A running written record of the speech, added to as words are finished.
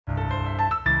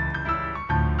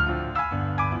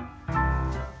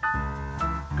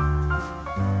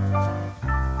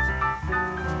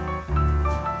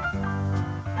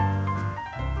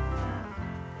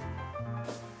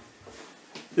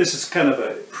This is kind of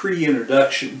a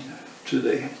pre-introduction to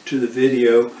the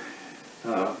video.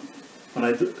 When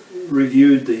I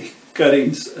reviewed the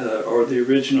cuttings or the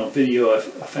original video, I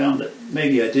found that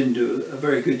maybe I didn't do a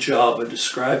very good job of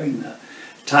describing the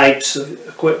types of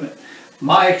equipment.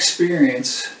 My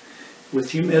experience with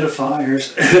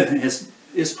humidifiers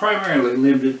is primarily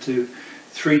limited to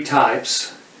three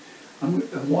types.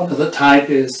 One of the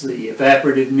type is the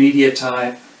evaporative media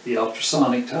type, the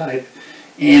ultrasonic type,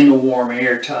 and the warm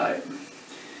air type.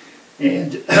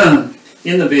 And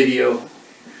in the video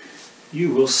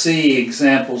you will see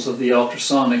examples of the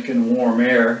ultrasonic and warm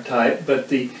air type, but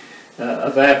the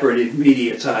evaporative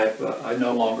media type I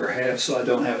no longer have, so I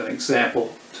don't have an example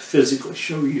to physically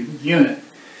show you the unit.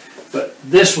 But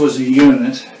this was a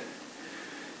unit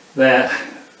that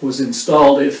was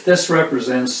installed. If this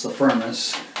represents the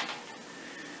furnace,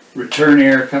 return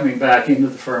air coming back into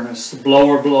the furnace, the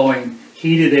blower blowing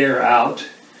heated air out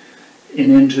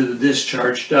and into the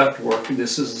discharge ductwork, and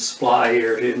this is the supply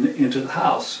air into the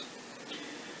house.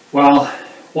 Well,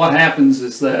 what happens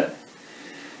is that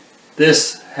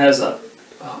this has a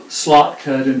slot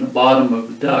cut in the bottom of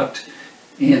the duct,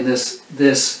 and this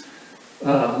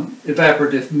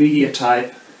evaporative media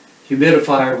type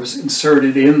humidifier was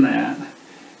inserted in that,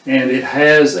 and it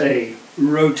has a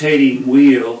rotating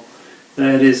wheel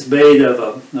that is made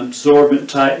of an absorbent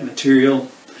type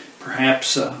material,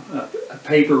 perhaps a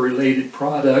paper related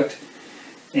product,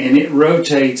 and it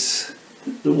rotates.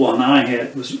 The one I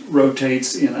had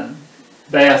rotates in a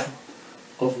bath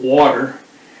of water,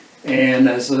 and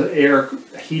as the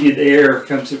heated air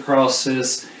comes across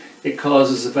this, it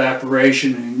causes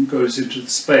evaporation and goes into the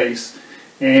space.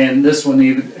 And this one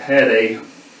even had a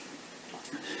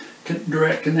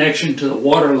direct connection to the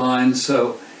water line,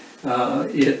 so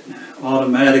it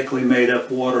automatically made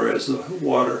up water as the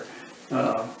water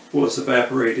was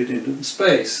evaporated into the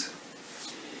space.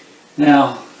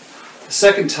 Now, the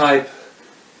second type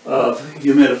of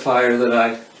humidifier that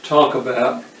I talk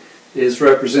about is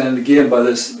represented again by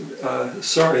this,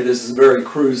 sorry, this is a very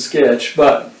crude sketch,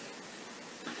 but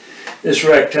this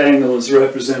rectangle is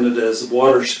represented as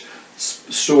water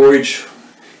storage.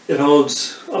 It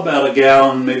holds about a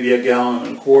gallon, maybe a gallon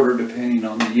and a quarter, depending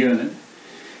on the unit.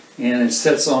 And it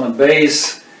sits on a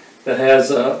base that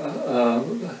has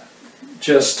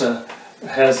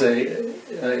has a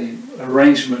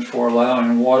arrangement for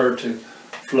allowing water to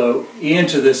flow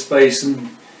into this basin,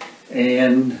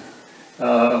 and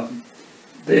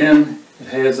then it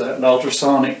has an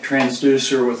ultrasonic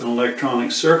transducer with an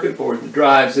electronic circuit board that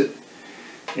drives it,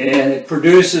 and it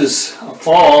produces a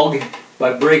fog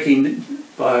by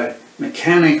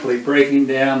mechanically breaking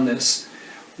down this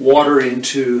water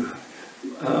into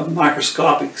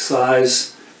microscopic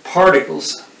size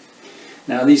particles.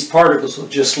 Now these particles will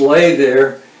just lay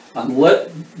there,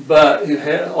 but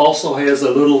it also has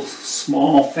a little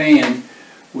small fan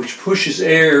which pushes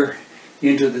air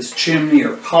into this chimney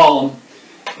or column,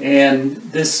 and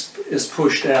this is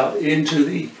pushed out into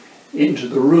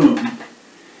the room.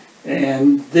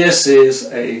 And this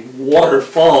is a water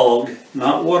fog,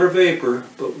 not water vapor,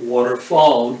 but water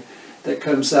fog that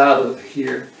comes out of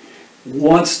here.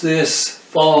 Once this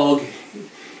fog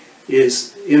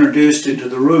is introduced into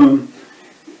the room,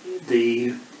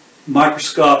 the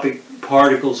microscopic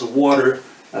particles of water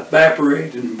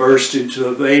evaporate and burst into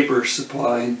a vapor,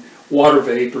 supplying water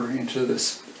vapor into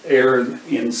this air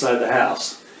inside the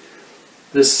house.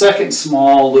 This second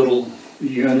small little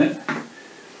unit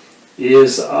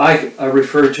is, I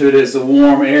refer to it as the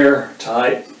warm air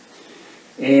type,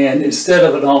 and instead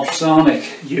of an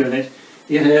ultrasonic unit,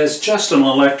 it has just an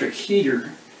electric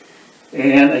heater.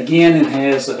 And again, it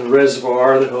has a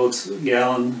reservoir that holds a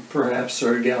gallon perhaps,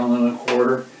 or a gallon and a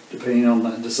quarter, depending on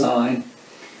the design.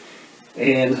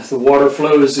 And the water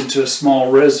flows into a small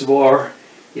reservoir.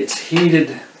 It's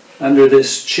heated under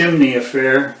this chimney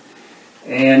affair,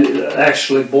 and it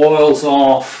actually boils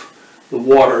off the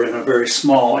water in a very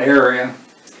small area.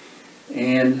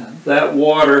 And that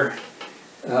water,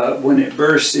 when it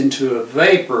bursts into a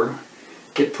vapor,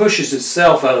 it pushes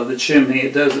itself out of the chimney.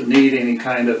 It doesn't need any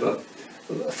kind of a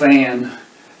fan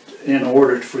in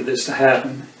order for this to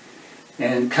happen.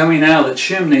 And coming out of the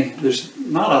chimney, there's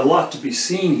not a lot to be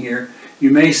seen here.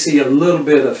 You may see a little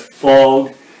bit of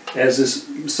fog, as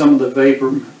some of the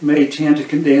vapor may tend to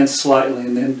condense slightly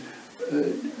and then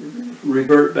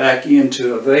revert back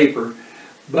into a vapor.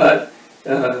 But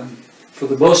for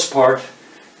the most part,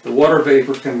 the water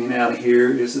vapor coming out of here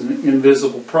is an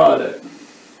invisible product.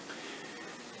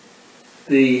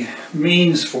 The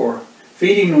means for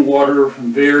feeding the water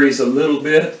varies a little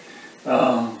bit.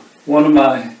 One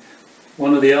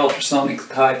of the ultrasonic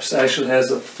types actually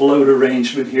has a float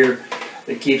arrangement here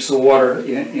that keeps the water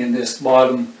in this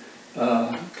bottom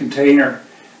container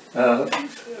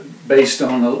based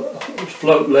on the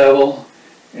float level,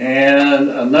 and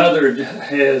another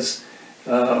has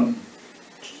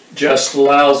just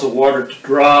allows the water to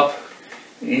drop,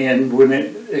 and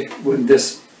when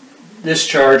this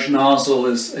discharge nozzle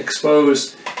is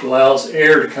exposed, it allows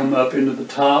air to come up into the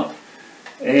top,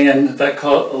 and that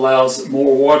allows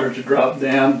more water to drop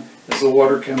down. As the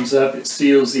water comes up, it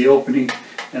seals the opening,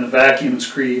 and a vacuum is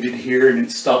created here, and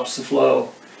it stops the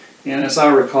flow. And as I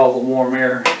recall, the warm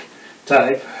air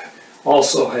type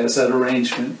also has that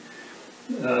arrangement.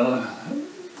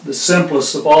 The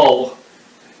simplest of all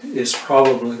is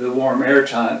probably the warm air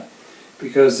type,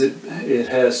 because it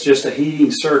has just a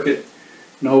heating circuit,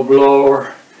 no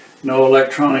blower, no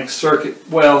electronic circuit.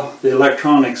 Well, the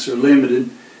electronics are limited.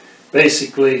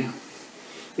 Basically,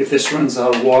 if this runs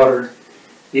out of water,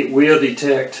 it will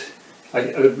detect,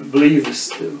 I believe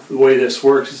the way this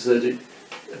works is that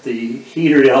the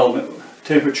heater element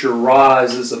temperature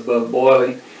rises above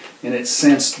boiling, and it's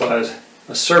sensed by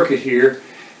a circuit here,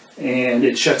 and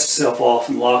it shuts itself off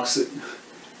and locks it.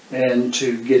 And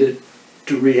to get it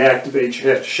to reactivate, you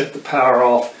have to shut the power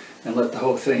off and let the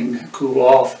whole thing cool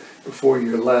off before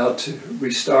you're allowed to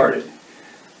restart it.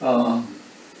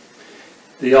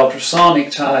 The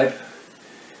ultrasonic type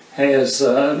has,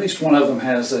 at least one of them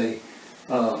has a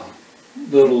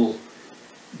little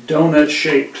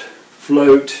donut-shaped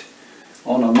float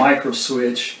on a micro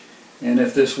switch, and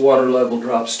if this water level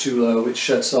drops too low, it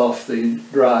shuts off the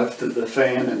drive to the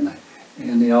fan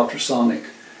and the ultrasonic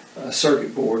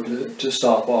circuit board to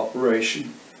stop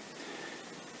operation.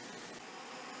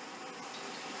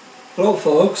 Hello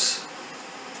folks,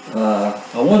 I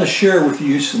want to share with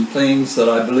you some things that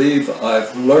I believe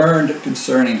I've learned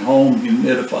concerning home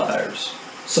humidifiers.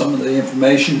 Some of the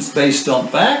information is based on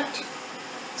fact,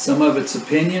 some of it's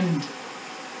opinion,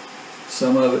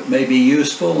 some of it may be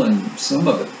useful, and some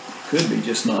of it could be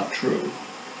just not true.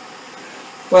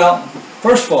 Well,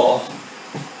 first of all,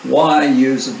 why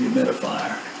use a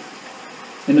humidifier?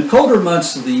 In the colder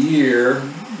months of the year,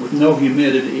 with no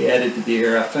humidity added to the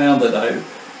air, I found that I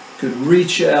could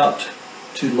reach out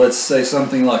to, let's say,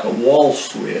 something like a wall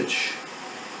switch,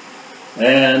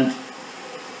 and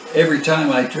every time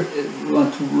I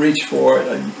want to reach for it,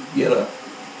 I'd get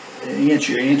an inch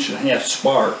or inch and a half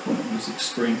spark when it was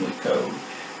extremely cold.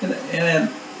 And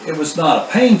it was not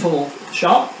a painful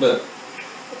shock, but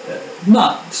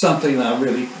not something that I'm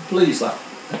really pleased with.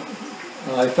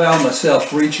 I found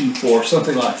myself reaching for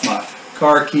something like my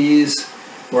car keys,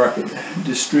 where I could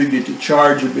distribute the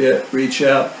charge a bit, reach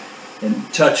out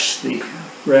and touch the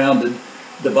grounded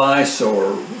device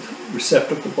or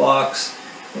receptacle box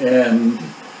and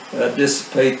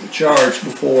dissipate the charge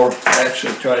before I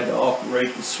actually tried to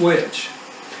operate the switch.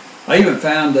 I even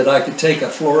found that I could take a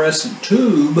fluorescent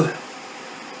tube,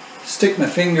 stick my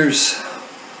fingers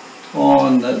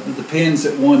on the pins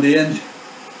at one end,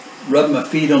 rub my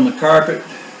feet on the carpet,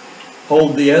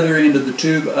 hold the other end of the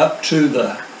tube up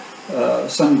to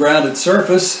some grounded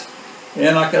surface,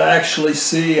 and I could actually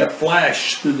see a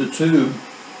flash through the tube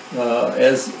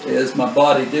as my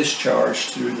body discharged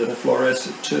through the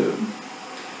fluorescent tube.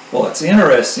 Well, it's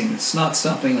interesting. It's not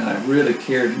something I really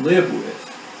care to live with.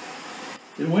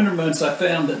 In winter months, I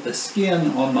found that the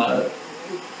skin on my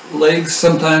legs,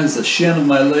 sometimes the shin of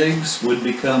my legs, would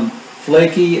become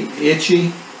flaky and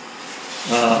itchy.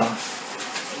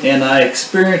 And I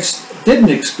didn't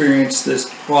experience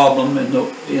this problem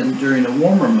during the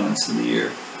warmer months of the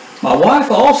year. My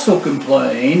wife also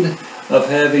complained of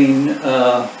having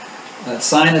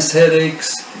sinus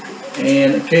headaches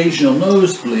and occasional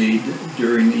nosebleed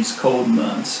during these cold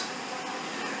months.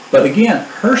 But again,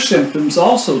 her symptoms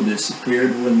also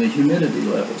disappeared when the humidity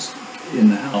levels in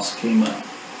the house came up.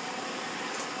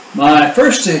 My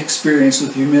first experience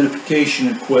with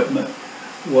humidification equipment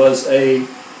was a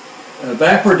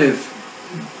evaporative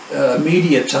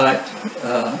media type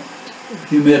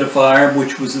humidifier,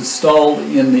 which was installed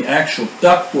in the actual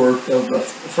ductwork of the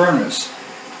furnace.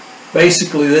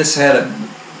 Basically, this had a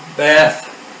bath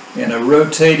and a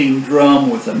rotating drum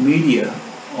with a media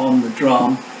on the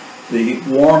drum. The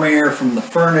warm air from the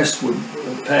furnace would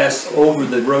pass over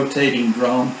the rotating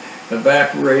drum,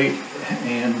 evaporate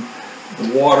and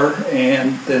the water,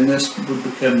 and then this would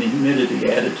become the humidity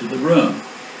added to the room.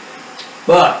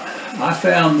 But I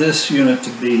found this unit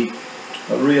to be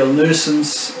a real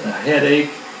nuisance, a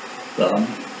headache. I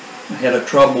had a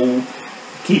trouble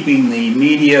keeping the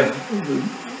media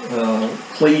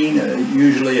clean.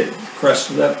 Usually it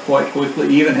crusted up quite quickly.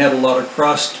 Even had a lot of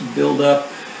crust build up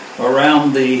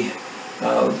around the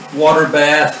water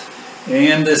bath,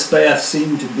 and this bath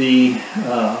seemed to be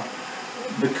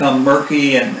become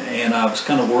murky, and I was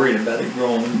kind of worried about it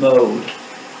growing mold.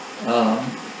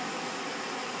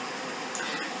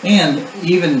 And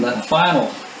even the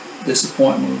final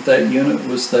disappointment with that unit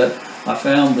was that I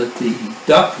found that the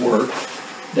ductwork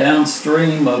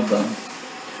downstream of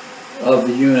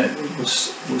the unit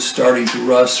was starting to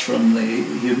rust from the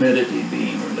humidity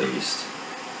being released.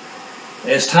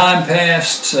 As time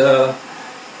passed, me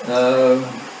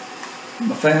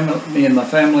and my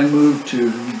family moved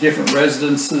to different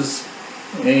residences,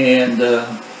 and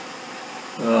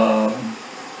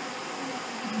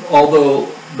although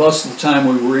most of the time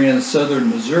we were in southern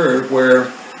Missouri,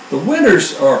 where the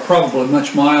winters are probably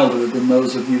much milder than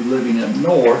those of you living up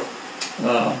north,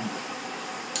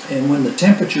 and when the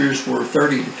temperatures were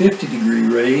 30 to 50 degree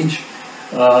range,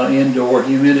 indoor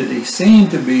humidity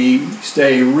seemed to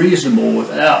stay reasonable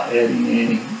without adding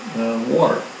any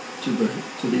water to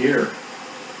the air.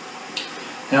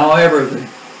 However,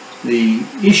 the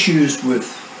issues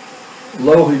with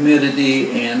low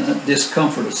humidity and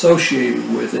discomfort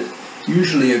associated with it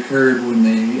usually occurred when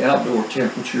the outdoor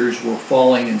temperatures were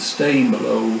falling and staying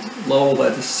below,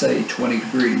 let's say, 20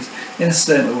 degrees.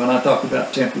 Incidentally, when I talk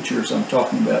about temperatures, I'm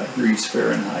talking about degrees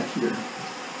Fahrenheit here.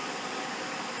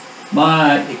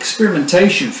 My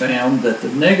experimentation found that the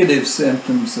negative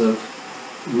symptoms of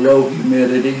low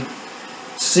humidity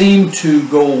seemed to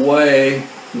go away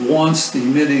once the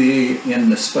humidity in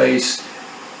the space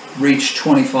reached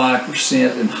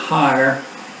 25% and higher,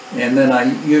 and then I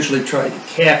usually try to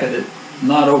cap it at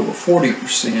not over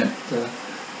 40%,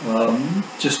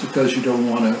 just because you don't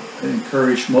want to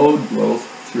encourage mold growth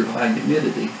through high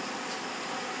humidity.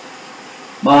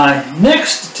 My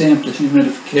next attempt at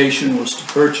humidification was to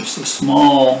purchase a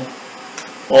small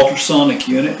ultrasonic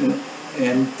unit,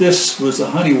 and this was a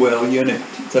Honeywell unit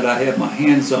that I have my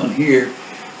hands on here,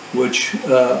 which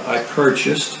I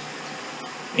purchased.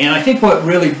 And I think what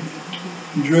really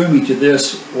drew me to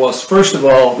this was, first of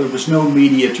all, there was no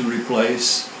media to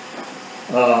replace.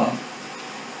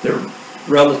 They're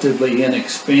relatively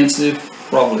inexpensive,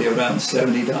 probably around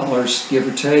 $70, give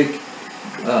or take.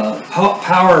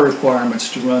 Power requirements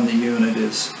to run the unit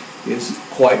is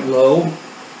quite low,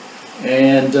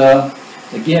 and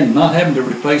again, not having to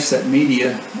replace that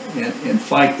media and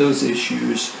fight those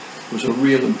issues was a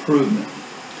real improvement.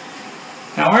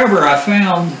 However, I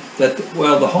found that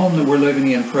the home that we're living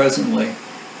in presently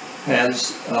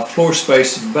has a floor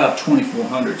space of about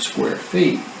 2,400 square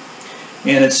feet,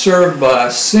 and it's served by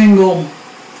a single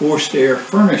forced air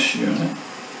furnace unit.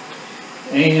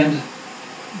 And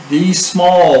these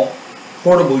small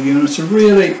portable units are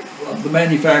really, the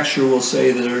manufacturer will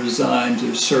say that they're designed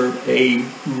to serve a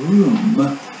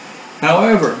room.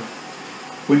 However,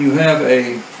 when you have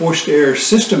a forced air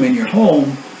system in your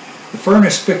home, the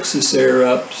furnace picks this air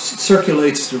up,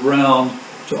 circulates it around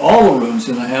to all the rooms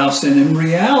in the house, and in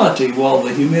reality, while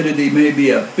the humidity may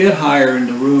be a bit higher in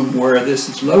the room where this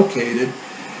is located,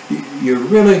 you're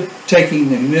really taking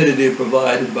the humidity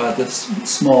provided by this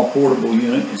small portable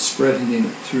unit and spreading it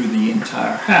through the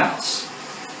entire house.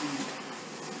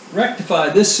 To rectify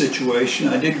this situation,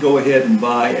 I did go ahead and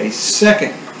buy a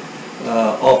second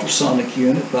ultrasonic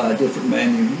unit by a different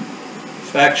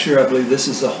manufacturer. I believe this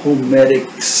is a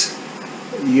Homedics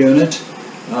unit.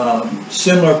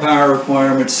 Similar power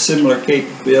requirements, similar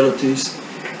capabilities,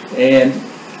 and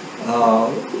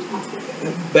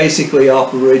basically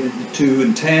operated the two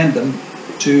in tandem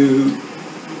to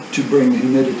bring the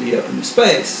humidity up in the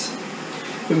space.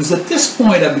 It was at this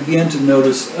point I began to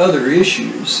notice other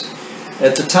issues.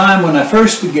 At the time when I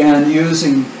first began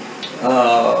using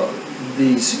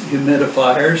these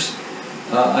humidifiers,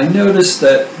 I noticed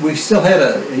that we still had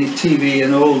a TV,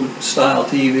 an old style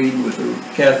TV with a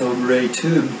cathode ray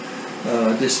tube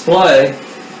display,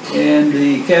 and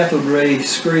the cathode ray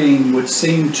screen would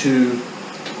seem to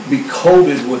be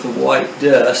coated with a white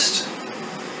dust.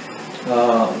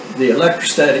 The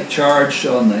electrostatic charge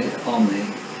on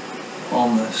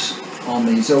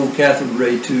these old cathode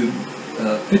ray tube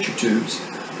picture tubes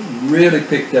really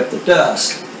picked up the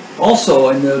dust. Also,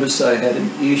 I noticed I had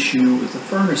an issue with the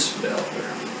furnace filter.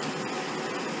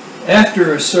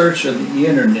 After a search on the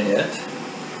internet,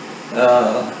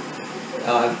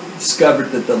 I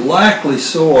discovered that the likely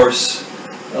source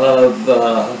of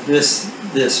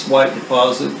this white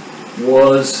deposit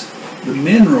was the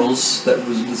minerals that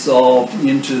was dissolved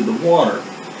into the water.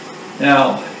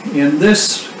 Now, in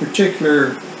this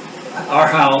particular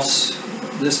house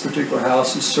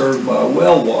is served by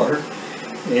well water,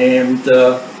 and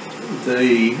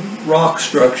the rock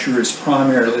structure is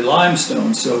primarily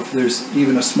limestone, so if there's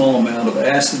even a small amount of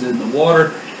acid in the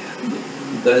water,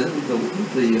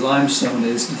 the limestone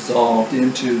is dissolved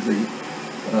into the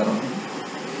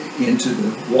into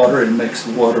the water and makes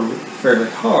the water fairly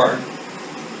hard.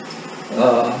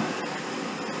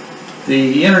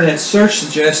 The internet search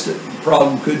suggests that the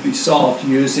problem could be solved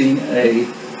using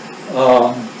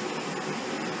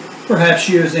perhaps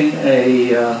using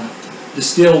a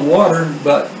distilled water,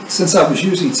 but since I was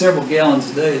using several gallons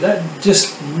a day, that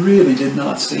just really did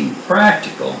not seem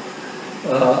practical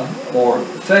or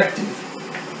effective.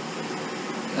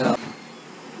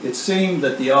 It seemed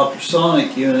that the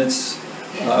ultrasonic units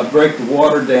break the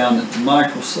water down into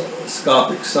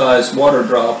microscopic sized water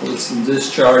droplets and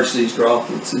discharge these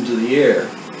droplets into the air.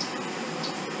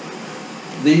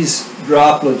 These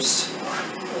droplets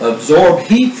absorb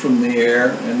heat from the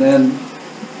air and then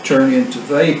turn into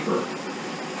vapor.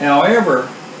 However,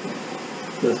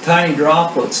 the tiny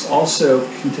droplets also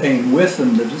contain with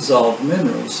them the dissolved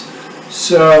minerals.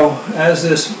 So as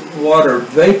this water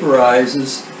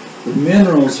vaporizes, the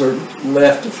minerals are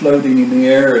left floating in the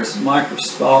air as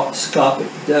microscopic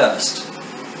dust.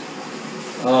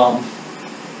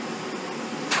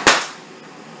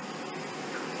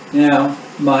 Now,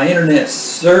 my internet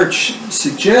search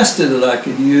suggested that I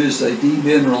could use a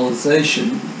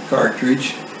demineralization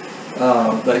cartridge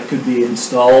that could be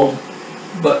installed,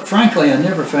 but frankly I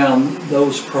never found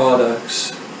those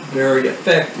products very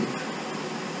effective.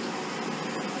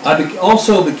 I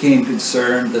also became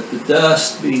concerned that the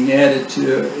dust being added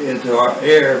into our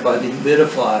air by the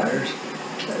humidifiers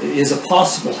is a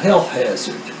possible health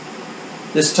hazard.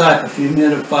 This type of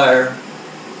humidifier,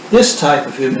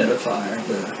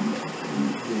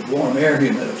 the warm air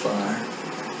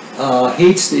humidifier,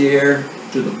 heats the air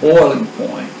to the boiling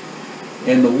point,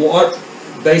 and the water,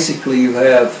 basically you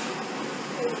have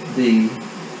the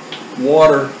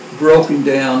water broken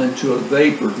down into a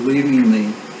vapor, leaving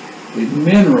the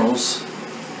minerals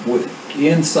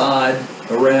inside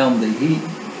around the heat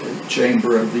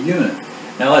chamber of the unit.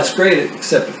 Now that's great,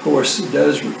 except of course it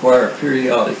does require a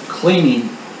periodic cleaning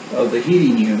of the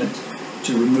heating unit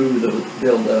to remove the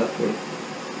buildup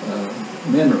of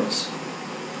minerals.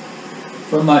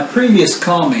 From my previous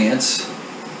comments,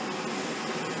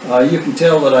 you can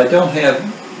tell that I don't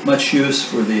have much use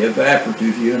for the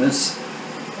evaporative units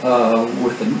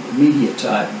with the immediate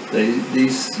type.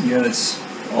 These units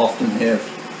often have,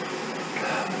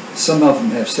 some of them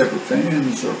have separate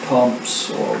fans or pumps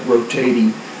or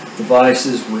rotating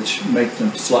devices which make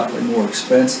them slightly more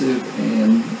expensive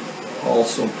and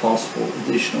also possible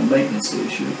additional maintenance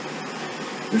issue.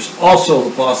 There's also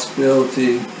the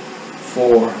possibility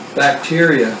for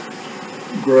bacteria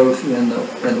growth in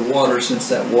the water, since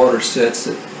that water sets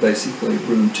at basically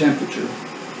room temperature.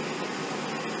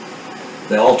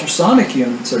 The ultrasonic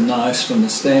units are nice from the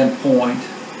standpoint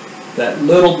that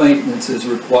little maintenance is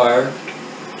required,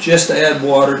 just add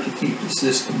water to keep the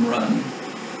system running.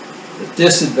 The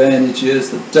disadvantage is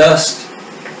the dust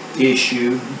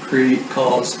issue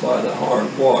caused by the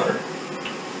hard water.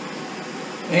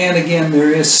 And again,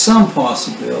 there is some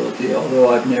possibility, although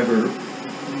I've never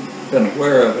been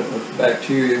aware of it, of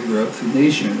bacteria growth in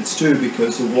these units too,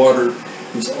 because the water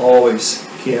is always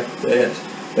kept at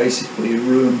basically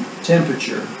room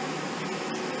temperature.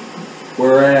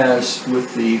 Whereas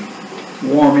with the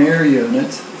warm air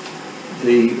unit,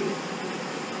 the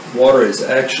water is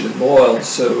actually boiled,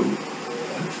 so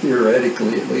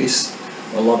theoretically at least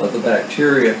a lot of the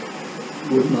bacteria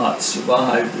would not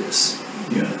survive this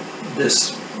unit,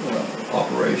 this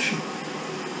operation.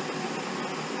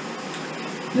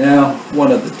 Now,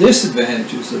 one of the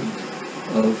disadvantages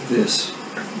of this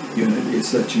unit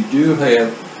is that you do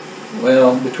have,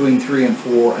 well, between 3 and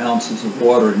 4 ounces of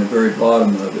water in the very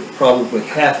bottom of it, probably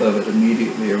half of it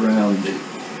immediately around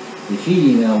the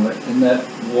heating element, and that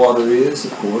water is,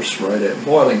 of course, right at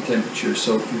boiling temperature,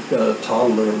 so if you've got a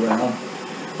toddler around,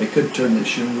 they could turn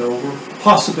this unit over.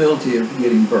 Possibility of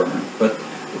getting burned, but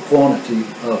the quantity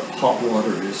of hot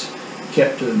water is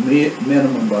kept to a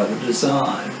minimum by the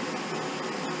design.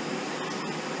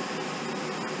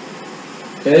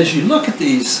 As you look at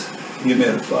these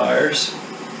humidifiers,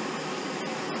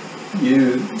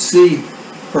 you see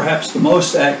perhaps the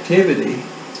most activity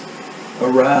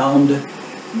around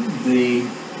the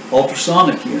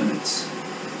ultrasonic units.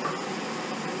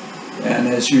 And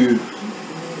as you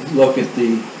look at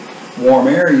the warm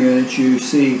air units, you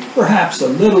see perhaps a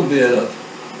little bit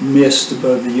of mist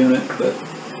above the unit, but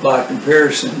by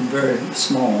comparison, a very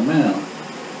small amount.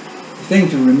 The thing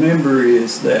to remember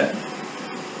is that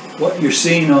what you're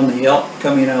seeing on the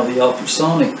coming out of the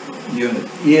ultrasonic unit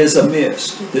is a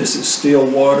mist. This is still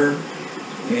water,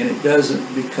 and it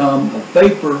doesn't become a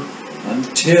vapor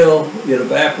until it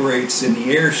evaporates in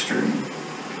the airstream.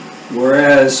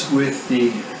 Whereas with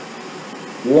the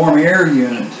warm air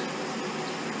unit,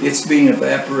 it's being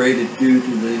evaporated due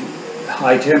to the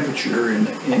high temperature in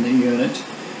the unit,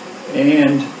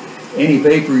 and any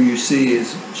vapor you see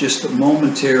is just a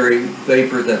momentary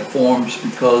vapor that forms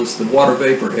because the water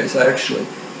vapor has actually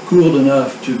cooled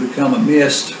enough to become a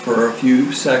mist for a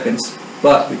few seconds,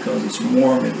 but because it's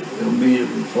warm, it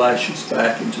immediately flashes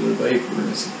back into the vapor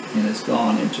and is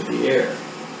gone into the air.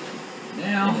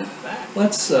 Now,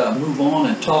 let's move on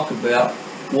and talk about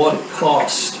what it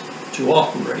costs to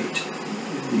operate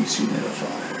these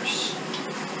humidifiers.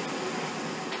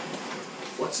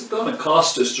 What's it going to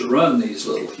cost us to run these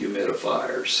little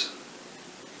humidifiers?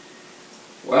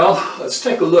 Well, let's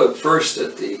take a look first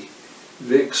at the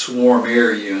Vicks warm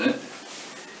air unit.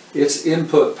 Its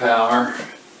input power,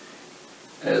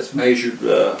 as measured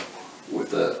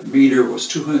with a meter, was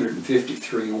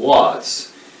 253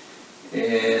 watts,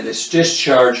 and its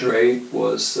discharge rate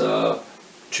was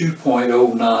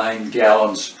 2.09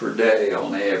 gallons per day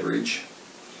on average.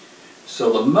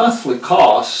 So the monthly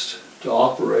cost to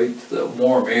operate the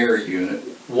warm air unit,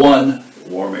 one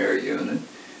warm air unit,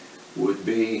 would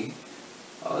be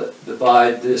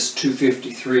divide this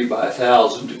 253 by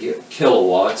 1,000 to get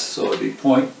kilowatts, so it'd be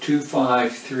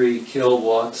 0.253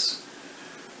 kilowatts,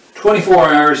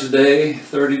 24 hours a day,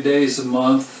 30 days a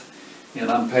month, and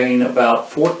I'm paying about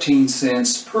 14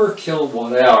 cents per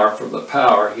kilowatt hour for the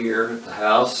power here at the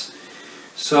house.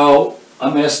 So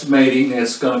I'm estimating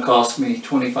it's going to cost me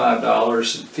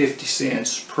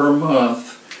 $25.50 per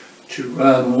month to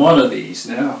run one of these.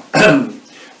 Now,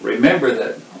 remember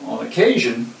that on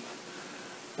occasion,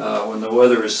 when the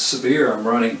weather is severe, I'm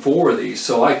running 4 of these,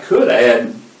 so I could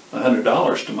add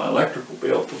 $100 to my electrical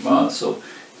bill per month. So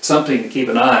it's something to keep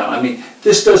an eye on. I mean,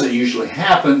 this doesn't usually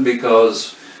happen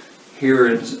because here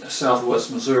in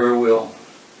southwest Missouri we'll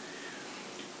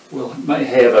may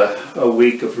have a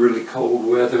week of really cold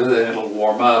weather, then it'll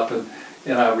warm up, and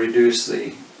I reduce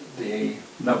the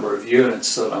number of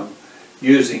units that I'm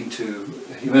using to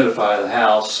humidify the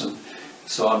house, and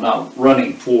so I'm not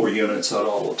running 4 units out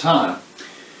all the time.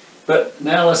 But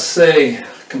now let's say,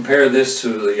 compare this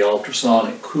to the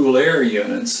ultrasonic cool air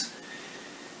units,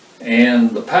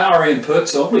 and the power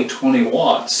input's only 20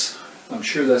 watts. I'm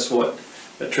sure that's what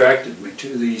attracted me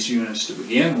to these units to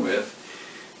begin with,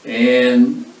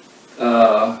 and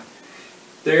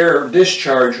their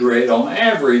discharge rate on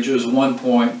average was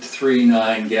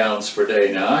 1.39 gallons per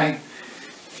day. Now,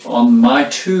 on my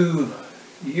 2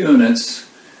 units,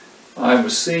 I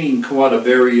was seeing quite a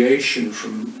variation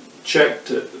from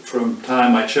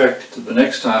time I checked it to the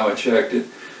next time I checked it,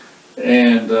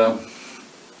 and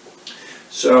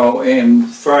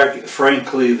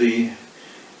frankly, the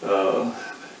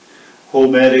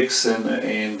Homedics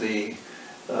and the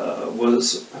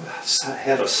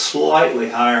had a slightly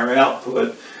higher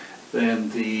output than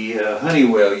the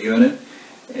Honeywell unit,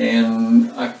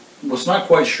 and I was not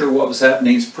quite sure what was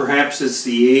happening. Perhaps it's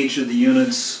the age of the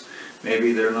units.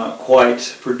 Maybe they're not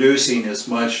quite producing as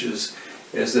much as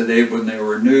they did when they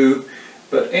were new.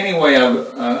 But anyway,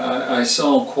 I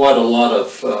saw quite a lot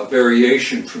of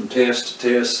variation from test to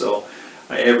test, so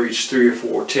I averaged 3 or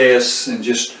 4 tests and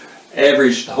just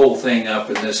averaged the whole thing up,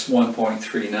 and this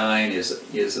 1.39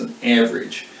 is an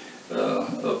average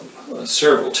of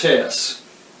several tests.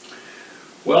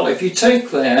 Well, if you take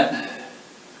that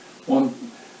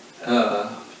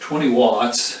 20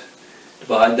 watts,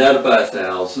 divide that by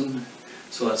 1,000,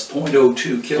 so that's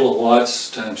 0.02 kilowatts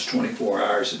times 24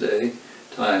 hours a day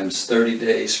times 30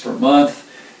 days per month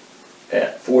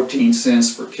at 14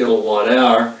 cents per kilowatt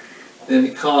hour, then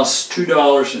it costs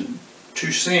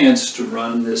 $2.02 to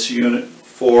run this unit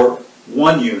for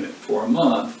 1 unit for a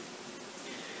month.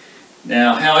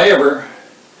 Now, however,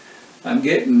 I'm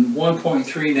getting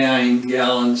 1.39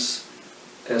 gallons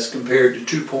as compared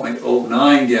to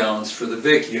 2.09 gallons for the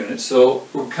Vic unit, so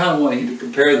we're kind of wanting to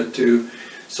compare the two.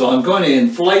 So I'm going to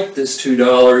inflate this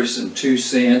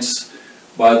 $2.02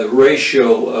 by the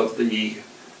ratio of the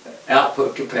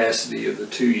output capacity of the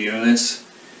 2 units,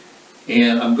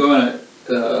 and I'm going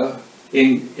to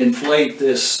inflate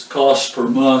this cost per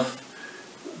month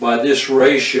by this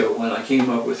ratio when I came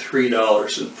up with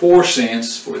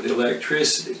 $3.04 for the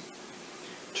electricity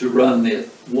to run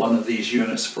one of these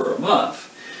units for a month.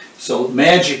 So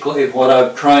magically, what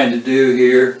I'm trying to do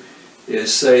here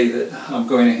is say that I'm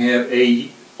going to have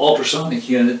a ultrasonic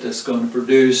unit that's going to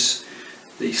produce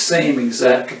the same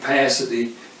exact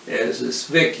capacity as this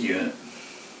Vic unit.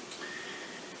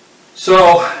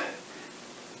 So,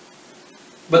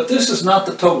 but this is not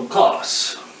the total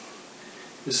cost.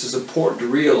 This is important to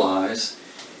realize.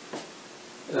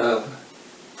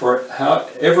 For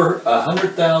however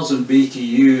 100,000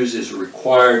 BTUs is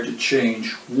required to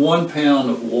change 1 pound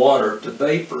of water to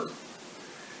vapor,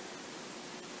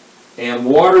 And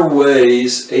water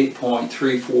weighs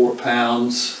 8.34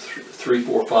 pounds,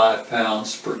 345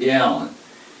 pounds per gallon.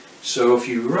 So if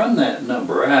you run that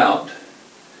number out,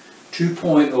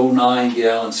 2.09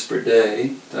 gallons per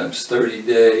day times 30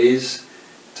 days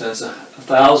times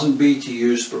 1,000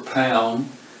 BTUs per pound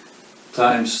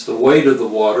times the weight of the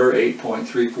water,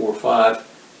 8.345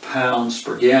 pounds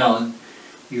per gallon,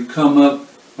 you come up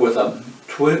with a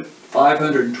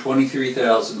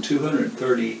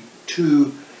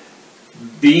 523,232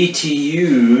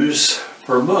 BTUs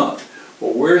per month.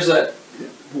 Well, where's that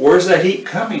heat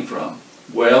coming from?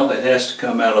 Well, it has to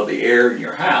come out of the air in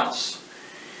your house.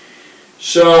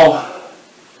 So,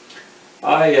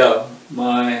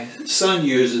 my son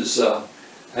has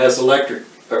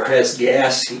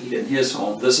gas heat in his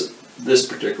home. This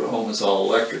particular home is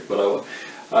all electric, but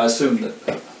I assume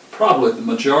that probably the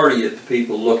majority of the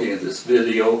people looking at this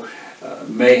video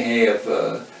may have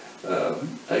a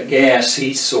gas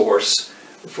heat source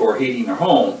for heating their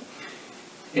home.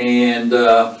 And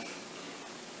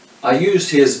I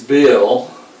used his bill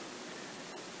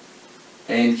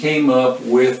and came up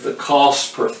with the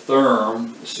cost per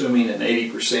therm, assuming an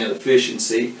 80%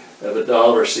 efficiency, of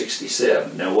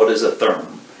 $1.67. Now, what is a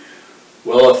therm?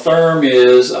 Well, a therm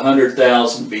is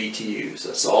 100,000 BTUs.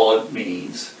 That's all it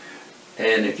means.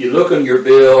 And if you look on your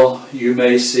bill, you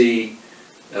may see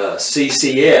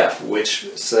CCF,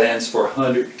 which stands for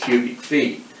 100 cubic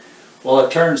feet. Well,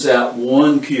 it turns out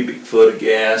 1 cubic foot of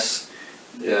gas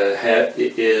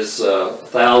is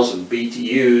 1,000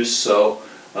 BTUs, so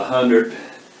 100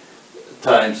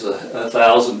 times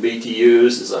 1,000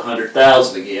 BTUs is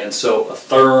 100,000 again. So a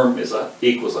therm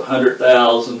equals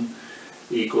 100,000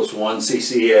 equals 1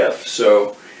 CCF.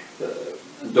 So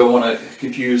don't want to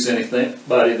confuse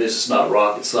anybody. This is not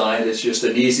rocket science. It's just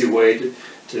an easy way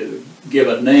to give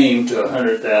a name to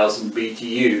 100,000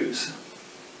 BTUs.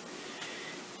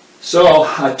 So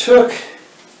I took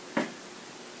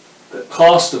the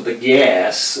cost of the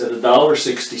gas at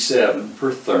 $1.67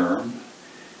 per therm,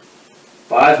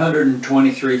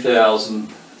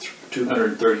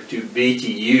 523,232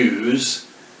 BTUs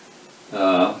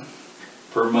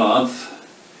per month,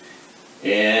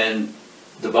 and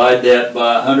divide that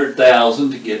by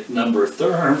 100,000 to get the number of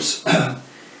therms,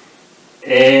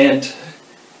 and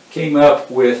came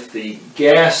up with the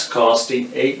gas costing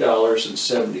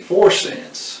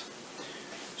 $8.74.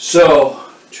 So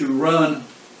to run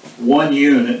one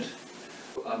unit,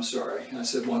 I'm sorry, I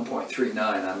said 1.39,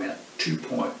 I meant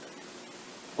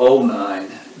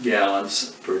 2.09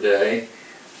 gallons per day.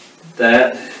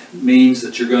 That means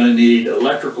that you're going to need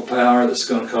electrical power that's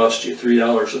going to cost you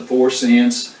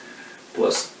 $3.04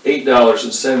 plus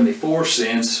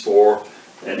 $8.74 for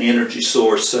an energy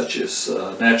source such as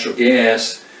natural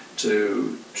gas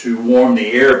to warm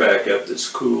the air back up that's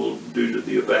cooled due to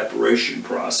the evaporation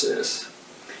process.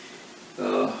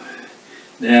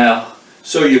 Now,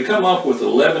 so you come up with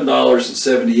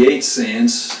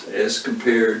 $11.78 as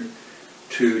compared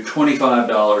to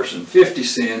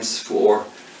 $25.50 for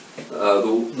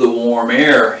the warm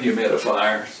air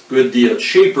humidifier. Good deal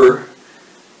cheaper,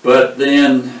 but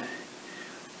then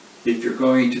if you're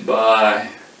going to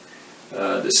buy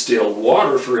distilled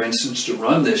water, for instance, to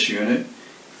run this unit,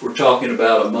 if we're talking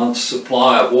about a month's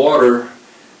supply of water,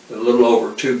 a little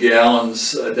over 2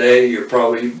 gallons a day, you're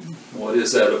probably, what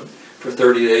is that, for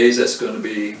 30 days, that's going to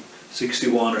be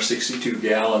 61 or 62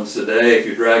 gallons a day. If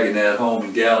you're dragging that home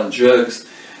in gallon jugs,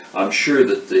 I'm sure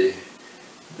that the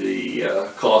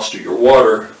cost of your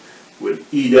water would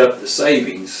eat up the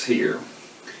savings here.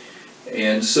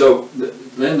 And so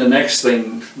then the next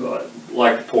thing I'd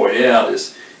like to point out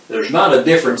is there's not a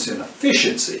difference in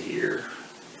efficiency here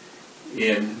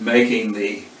in making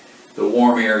the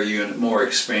warm air unit more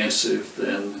expensive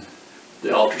than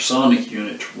the ultrasonic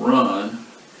unit to run.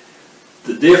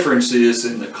 The difference is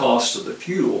in the cost of the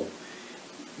fuel.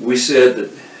 We said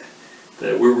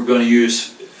that we were going to use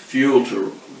fuel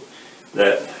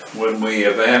that when we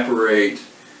evaporate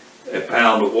a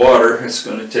pound of water, it's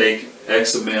going to take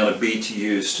X amount of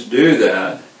BTUs to do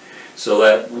that. So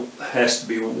that has to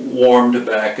be warmed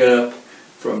back up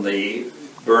from the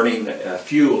burning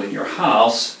fuel in your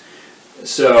house.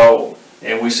 So,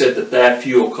 and we said that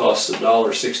fuel costs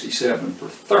 $1.67 per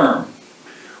therm.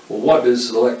 Well, what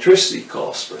does electricity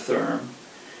cost per therm?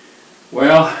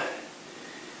 Well,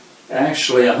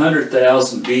 actually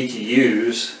 100,000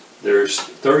 BTUs, there's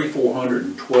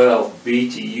 3,412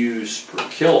 BTUs per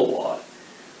kilowatt.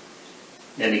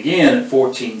 And again, at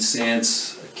 14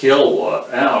 cents a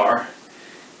kilowatt hour,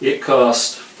 it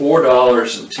costs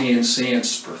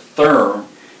 $4.10 per therm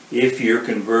if you're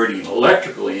converting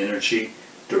electrical energy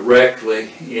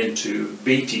directly into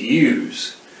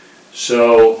BTUs.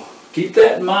 So keep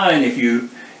that in mind if you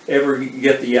ever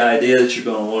get the idea that you're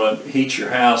going to want to heat your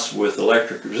house with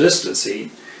electric resistance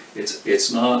heat. It's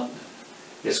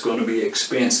going to be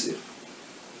expensive.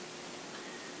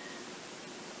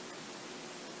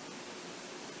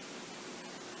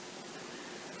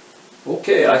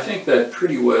 Okay, I think that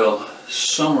pretty well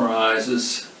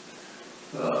summarizes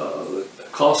the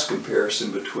cost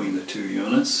comparison between the two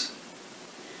units.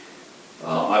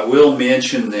 I will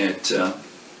mention that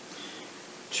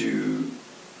to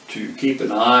keep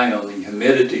an eye on the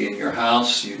humidity in your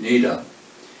house, you need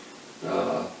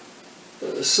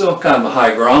some kind of a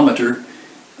hygrometer.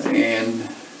 And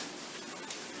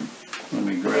let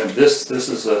me grab this. This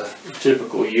is a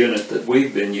typical unit that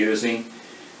we've been using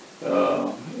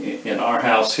in our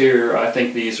house here. I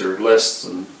think these are less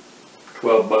than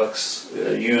 12 bucks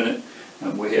a unit,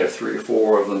 and we have 3 or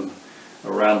 4 of them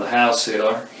around the house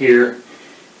here.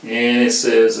 And it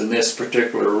says in this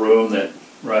particular room that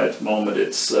right at the moment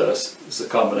it's a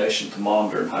combination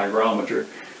thermometer and hygrometer. It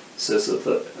says that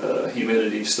the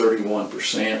humidity is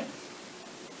 31%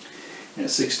 and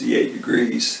 68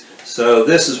 degrees. So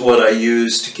this is what I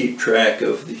use to keep track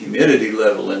of the humidity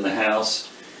level in the house.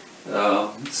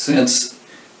 Since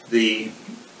the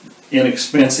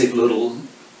inexpensive little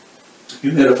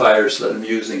humidifiers that I'm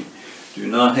using do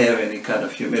not have any kind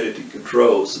of humidity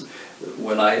controls,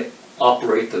 when I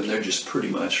operate them, they're just pretty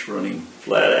much running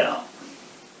flat out.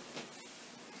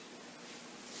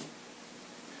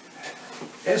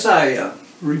 As I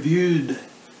reviewed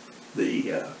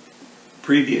the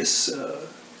previous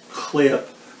clip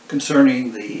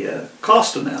concerning the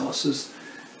cost analysis,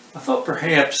 I thought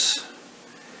perhaps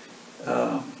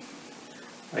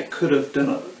I could have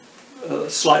done a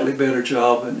slightly better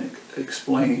job in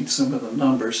explaining some of the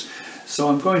numbers. So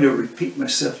I'm going to repeat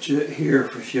myself here,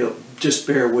 if you'll just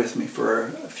bear with me for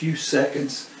a few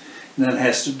seconds. And that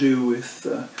has to do with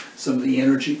some of the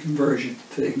energy conversion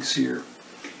things here.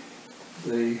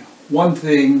 The one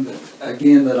thing that,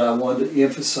 again, that I want to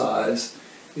emphasize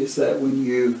is that when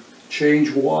you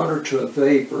change water to a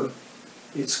vapor,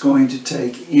 it's going to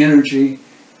take energy,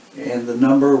 and the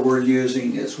number we're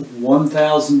using is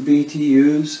 1,000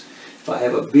 BTUs. If I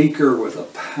have a beaker with a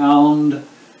pound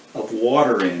of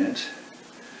water in it,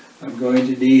 I'm going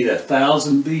to need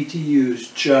 1,000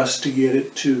 BTUs just to get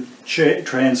it to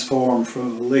transform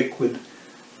from a liquid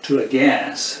to a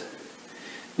gas.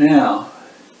 Now,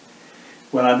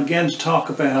 when I began to talk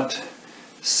about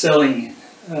selling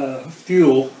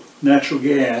fuel, natural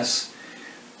gas,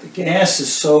 the gas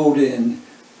is sold in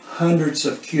hundreds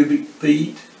of cubic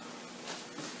feet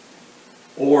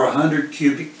or 100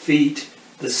 cubic feet.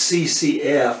 The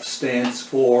CCF stands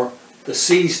for, the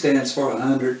C stands for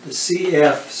 100, the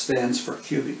CF stands for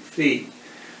cubic feet.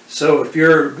 So if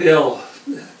your bill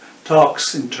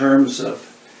talks in terms of,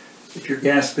 if your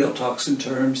gas bill talks in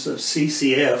terms of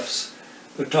CCFs,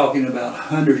 they're talking about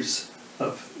hundreds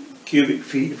of cubic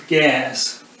feet of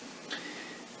gas.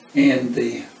 And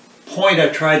the point I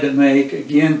tried to make,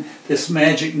 again, this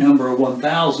magic number of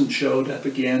 1,000 showed up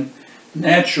again.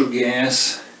 Natural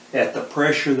gas, at the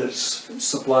pressure that's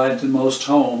supplied to most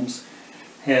homes,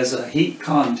 has a heat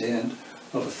content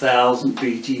of 1,000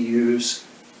 BTUs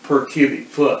per cubic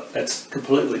foot. That's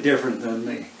completely different than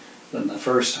the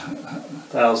first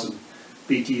 1,000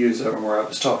 BTUs over where I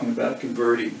was talking about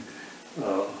converting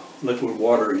liquid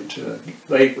water into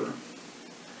vapor.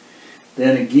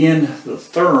 Then again,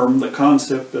 the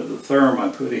concept of the therm I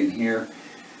put in here,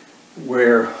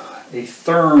 where a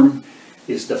therm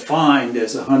is defined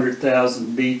as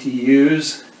 100,000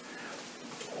 BTUs,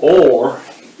 or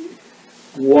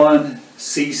 1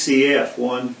 CCF,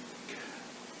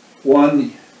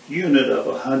 one unit of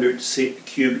 100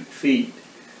 cubic feet.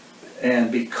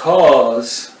 And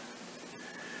because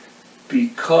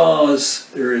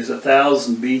there is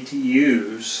 1,000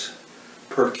 BTUs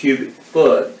per cubic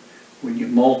foot, when you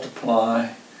multiply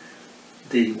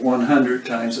the 100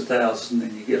 times 1,000,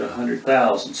 then you get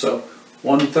 100,000. So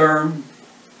 1 therm,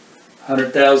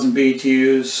 100,000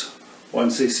 BTUs, 1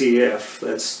 CCF.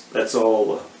 That's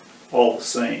all the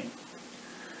same.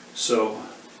 So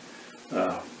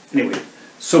anyway,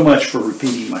 so much for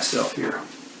repeating myself here.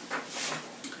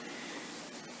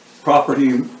 Proper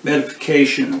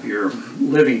humidification of your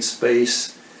living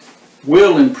space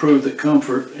will improve the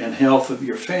comfort and health of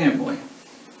your family.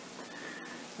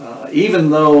 Even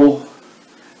though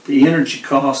the energy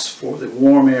cost for the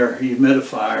warm air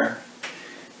humidifier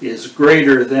is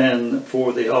greater than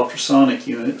for the ultrasonic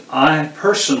unit, I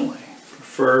personally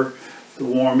prefer the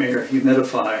warm air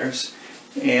humidifiers,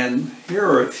 and here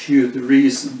are a few of the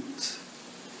reasons.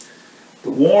 The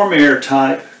warm air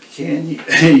type can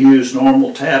use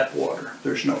normal tap water.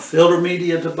 There's no filter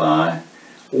media to buy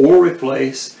or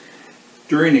replace.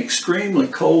 During extremely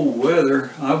cold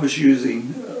weather, I was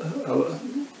using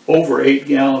over 8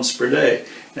 gallons per day,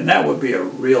 and that would be a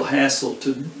real hassle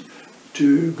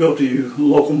to go to your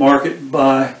local market,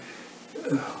 buy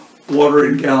water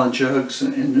in gallon jugs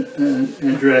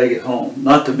and drag it home,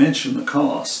 not to mention the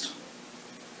cost.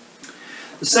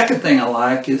 The second thing I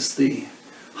like is the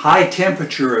high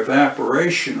temperature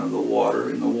evaporation of the water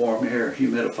in the warm air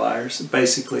humidifiers.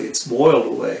 Basically, it's boiled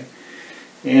away.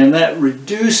 And that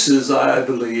reduces, I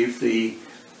believe, the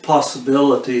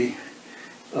possibility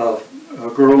of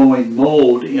growing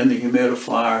mold in the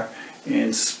humidifier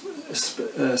and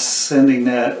sending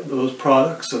those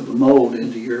products of the mold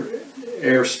into your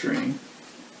airstream.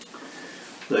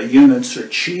 The units are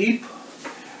cheap.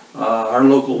 Our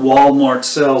local Walmart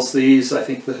sells these. I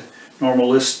think the normal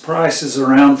list price is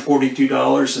around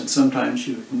 $42, and sometimes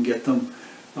you can get them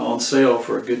on sale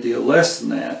for a good deal less than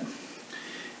that.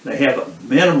 They have a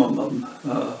minimum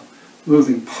of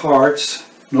moving parts,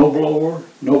 no blower,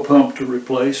 no pump to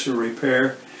replace or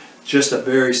repair, just a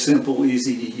very simple,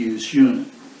 easy to use unit.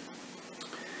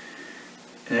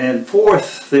 And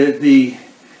fourth, the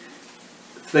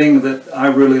thing that I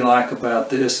really like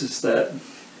about this is that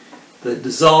the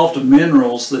dissolved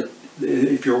minerals, that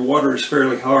if your water is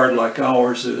fairly hard like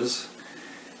ours is,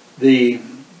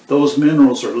 those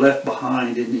minerals are left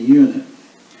behind in the unit.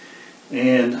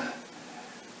 And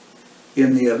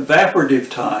in the evaporative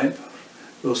type,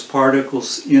 those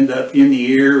particles end up in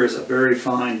the air as a very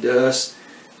fine dust,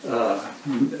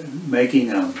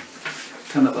 making a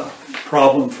kind of a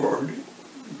problem for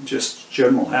just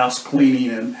general house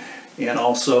cleaning and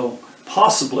also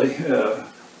possibly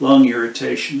lung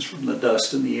irritations from the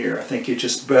dust in the air. I think you're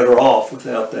just better off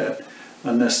without that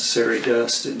unnecessary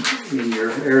dust in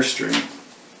your airstream.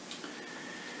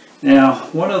 Now,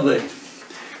 one of the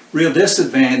real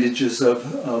disadvantages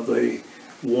of the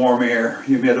warm air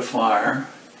humidifier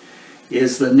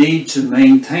is the need to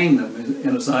maintain them.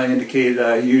 And as I indicated,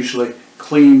 I usually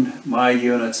clean my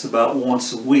units about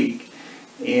once a week.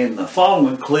 And the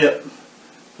following clip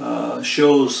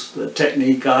shows the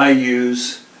technique I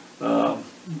use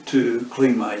to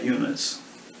clean my units.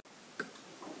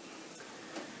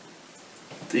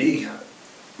 The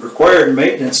required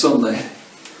maintenance on the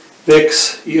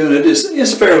VIX unit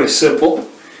is fairly simple.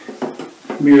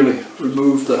 Merely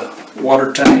remove the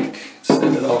water tank,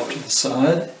 send it off to the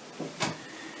side,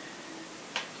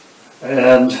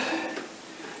 and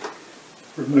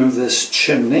remove this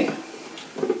chimney.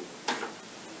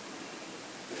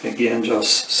 Again,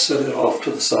 just set it off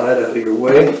to the side out of your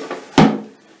way.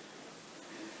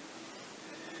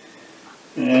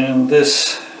 And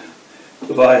this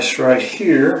device right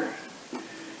here,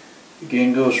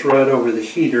 again, goes right over the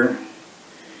heater.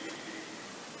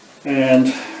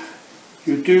 And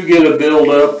you do get a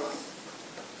buildup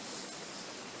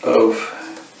of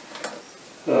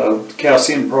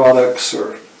calcium products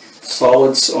or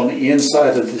solids on the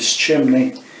inside of this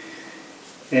chimney.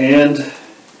 And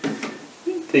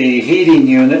the heating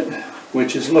unit,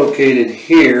 which is located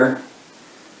here,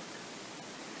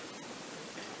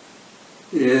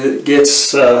 it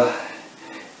gets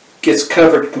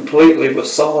covered completely with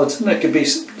solids, and it can be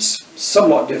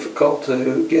somewhat difficult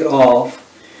to get off.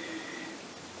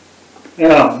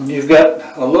 Now, you've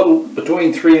got a little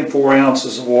between 3 and 4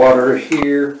 ounces of water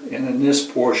here and in this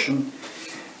portion,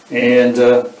 and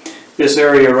this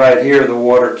area right here, the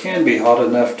water can be hot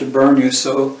enough to burn you,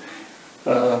 so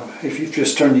if you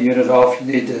just turn the unit off, you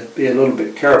need to be a little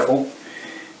bit careful.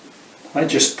 I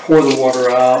just pour the water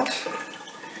out,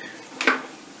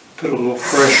 put a little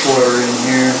fresh water in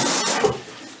here,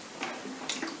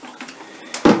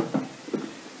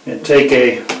 and take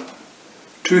a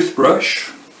toothbrush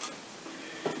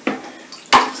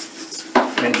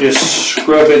and just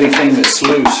scrub anything that's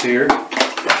loose here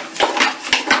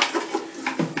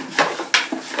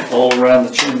all around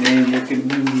the chimney. You can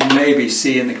maybe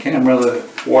see in the camera the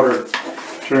water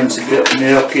turns a bit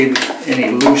milky. Any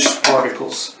loose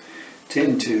particles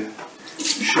tend to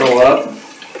show up.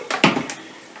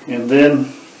 And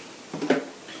then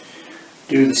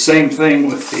do the same thing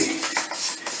with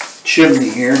the chimney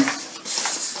here,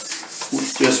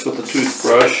 just with a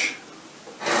toothbrush.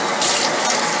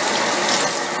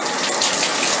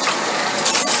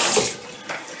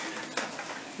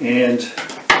 And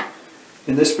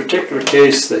in this particular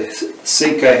case, the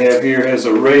sink I have here has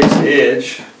a raised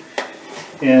edge,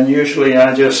 and usually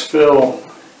I just I'll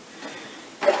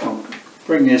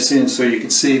bring this in so you can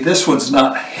see, this one's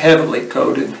not heavily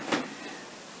coated,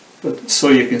 but so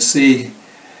you can see,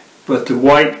 but the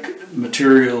white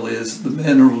material is the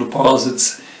mineral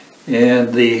deposits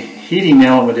and the heating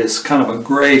element is kind of a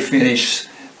gray finish.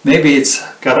 Maybe it's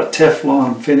got a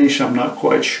Teflon finish, I'm not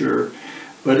quite sure,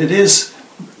 but it is,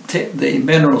 the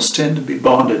minerals tend to be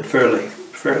bonded fairly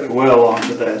well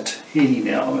onto that heating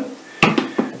element.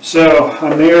 So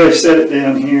I merely set it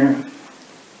down here.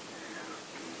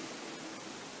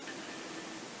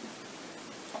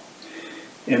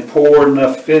 And pour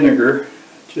enough vinegar,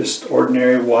 just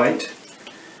ordinary white.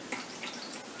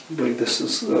 I believe this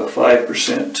is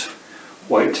 5%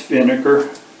 white vinegar.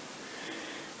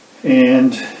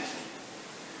 And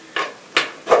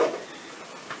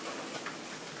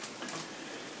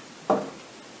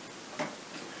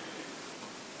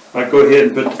I go ahead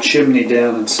and put the chimney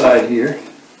down inside here.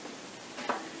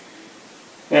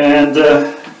 And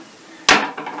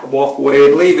I walk away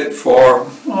and leave it for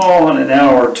an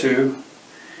hour or two.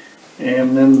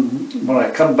 And then when I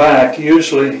come back,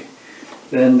 usually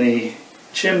then the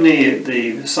chimney,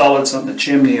 the solids on the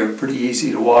chimney are pretty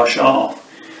easy to wash off.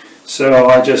 So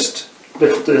I just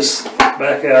lift this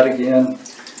back out again,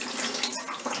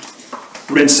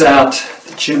 rinse out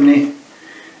the chimney.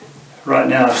 Right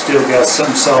now I've still got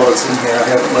some solids in here. I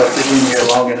haven't left it in here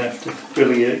long enough to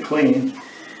really get it clean.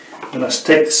 And I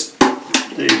take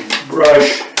the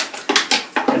brush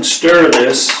and stir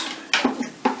this.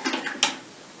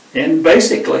 And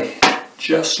basically,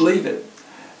 just leave it.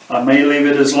 I may leave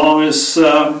it as long as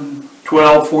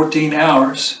 12, 14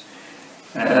 hours.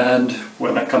 And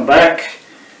when I come back,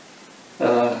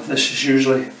 this is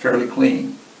usually fairly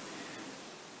clean.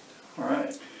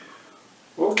 Alright.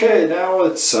 Okay, now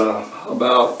it's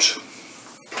about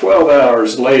 12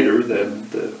 hours later than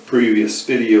the previous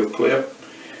video clip.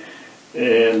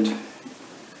 And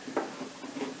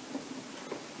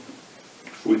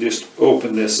if we just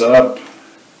open this up,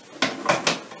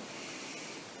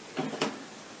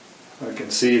 I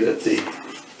can see that the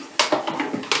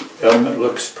element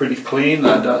looks pretty clean.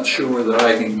 I'm not sure whether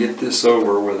I can get this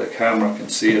over where the camera can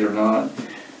see it or not,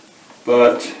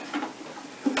 but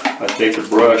I take a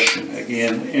brush and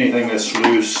again, anything that's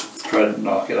loose, try to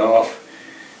knock it off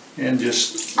and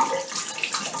just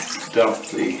dump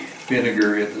the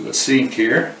vinegar into the sink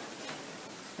here.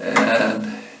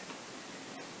 And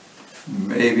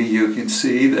maybe you can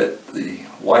see that the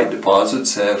white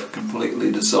deposits have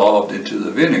completely dissolved into the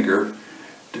vinegar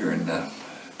during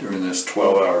this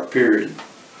 12-hour period.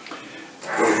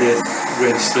 Go ahead and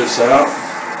rinse this out.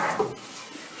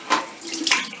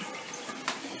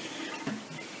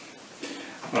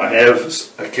 I have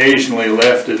occasionally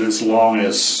left it as long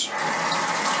as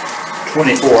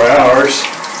 24 hours.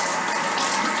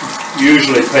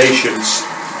 Usually patience,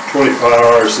 24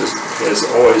 hours has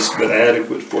always been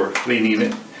adequate for cleaning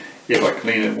it. If I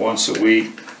clean it once a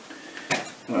week,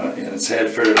 and it's had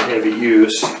fairly heavy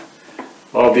use.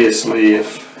 Obviously,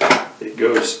 if it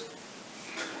goes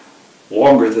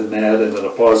longer than that and the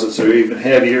deposits are even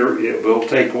heavier, it will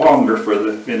take longer for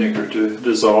the vinegar to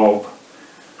dissolve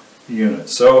the unit.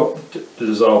 So, to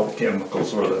dissolve the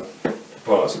chemicals or the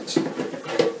deposits.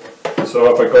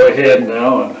 So if I go ahead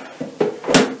now and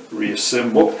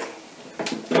reassemble.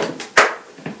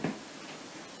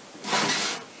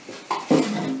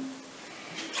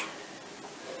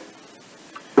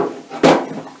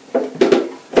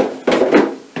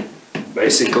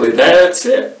 Basically, that's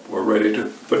it. We're ready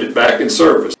to put it back in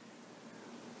service.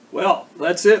 Well,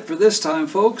 that's it for this time,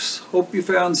 folks. Hope you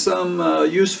found some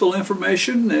useful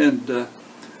information, and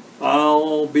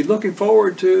I'll be looking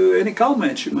forward to any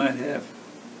comments you might have.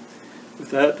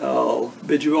 With that, I'll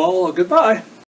bid you all a goodbye.